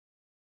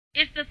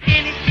It's the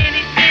skinny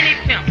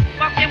pimp,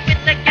 walking with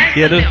the gangster.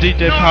 Yeah, this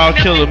DJ Power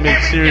Killer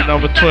Mix Series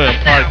number 12,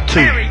 Part 2.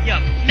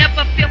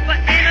 Never feel for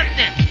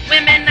innocent,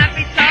 women I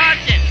be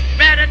charging.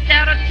 Rather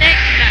tell the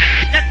text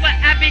now, that's what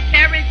I be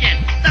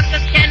carrying.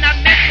 Suckers cannot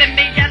mess with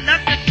me, I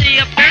love to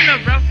see a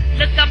funeral.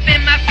 Look up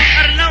in my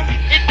feet alone,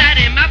 it's not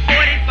in my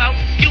 44.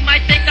 You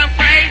might think I'm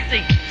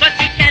crazy, but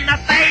you cannot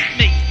faze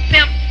me.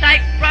 Pimp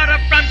type brother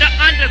from the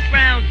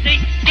underground,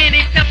 G.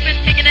 Skinny pimp is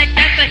kicking that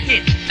cancer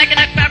hit, making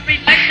a crowd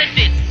relate to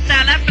this.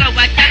 Style I flow,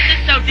 I got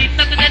this so deep,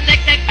 something that they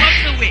can't go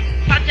to it.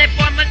 Project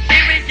for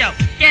material,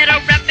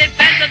 ghetto rap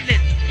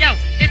evangelist. Yo,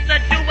 it's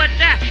a do or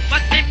die,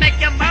 watch me make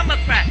your mama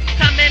cry.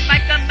 Coming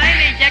like a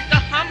maniac,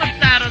 a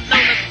homicidal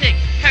lunatic.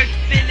 Hurt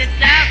feelings,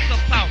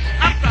 alcohol.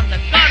 I'm from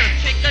the gutter,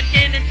 trick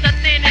again, it's a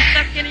thin, it's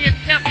a skinny as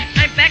pimp.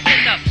 I'm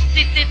backing up,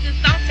 see stitches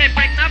songs can't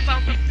break my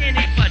bones, I'm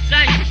skinny for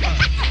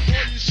dangerous.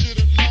 Boy, you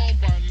should have known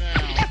by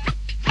now.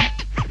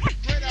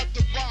 Straight out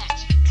the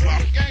box,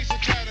 drop gangster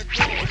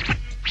category.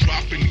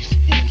 Dropping these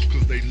fools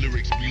cause they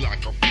lyrics be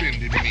like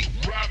offending me.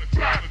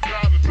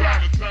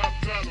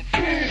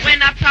 When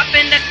I pop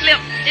in the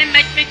clip, it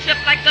makes me trip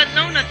like a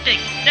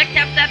lunatic. The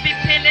caps I be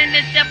peeling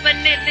is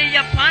definitely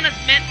a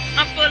punishment.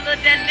 I'm full of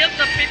that lips,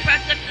 a free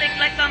pressure click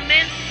like I'm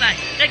insane.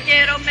 The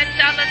ghetto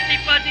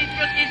mentality for these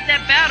rookies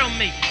that battle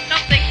me.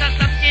 Don't think cause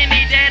I'm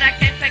skinny that I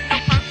can't take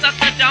no punk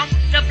sucker, don't.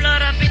 The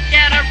blood will be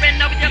scattering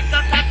over your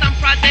sucker cause I'm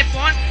project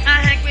born.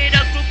 I hang with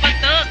a group of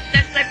thugs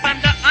that straight from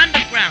the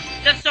underground.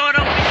 The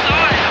shorter we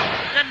started on,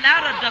 the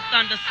louder the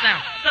thunder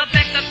sound. So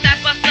back up that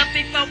bust up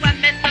before I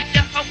mess up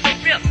your whole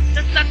career.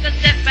 The suckers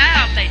that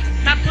violate,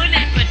 my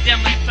bullets would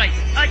demonstrate.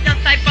 A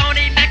young type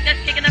bony neck that's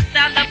kicking the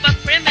style of a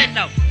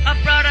criminal. A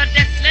brother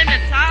that's slim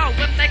and tall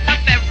will make up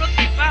that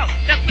rookie ball.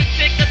 The quick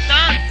trigger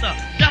dancer,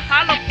 the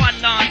hollow point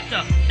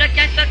launcher. The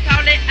gangster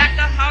call it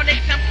alcoholic,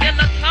 pimp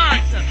killer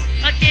contra.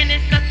 Again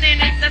it's the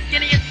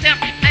skinniest pimp,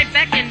 ain't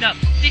backing up.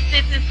 These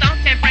distance songs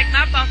can't break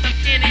my bones, I'm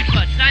skinny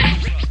but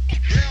dangerous.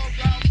 Held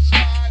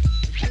outside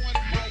and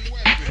pointed my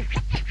weapon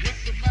with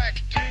the Mac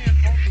 10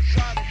 on the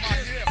side of my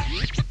hip.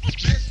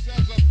 Just as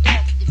I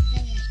thought, the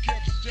fools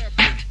kept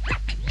stepping.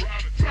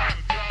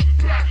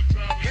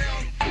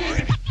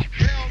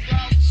 Held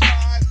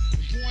outside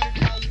and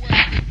pointed my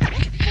weapon.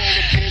 Call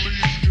the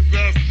police cause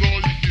that's all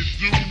you can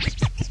do.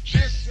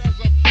 Just as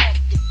I thought,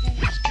 the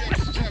fools kept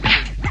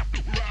stepping.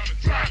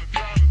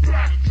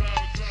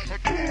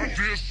 I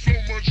did so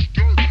much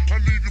dirt, I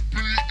need to be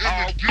in the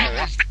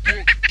Guinness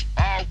book. I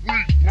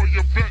weak for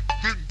your vet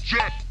didn't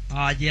jet.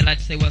 Yeah, like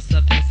to say what's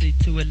up, MC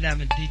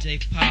 211, DJ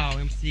Paul,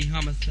 MC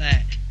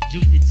Homicide,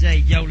 Juicy J,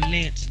 Yo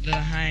Lynch, Lil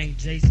Hang,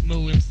 J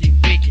Smooth, MC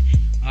Wicked.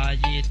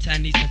 Yeah,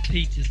 Chinese and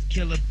Peaches,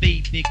 Killer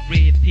B, Big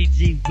Red,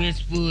 PG,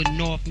 Westwood,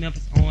 North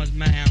Memphis, Orange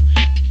Mound,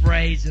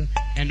 Fraser,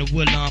 and the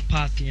Woodlawn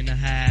Posse in the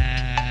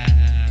house.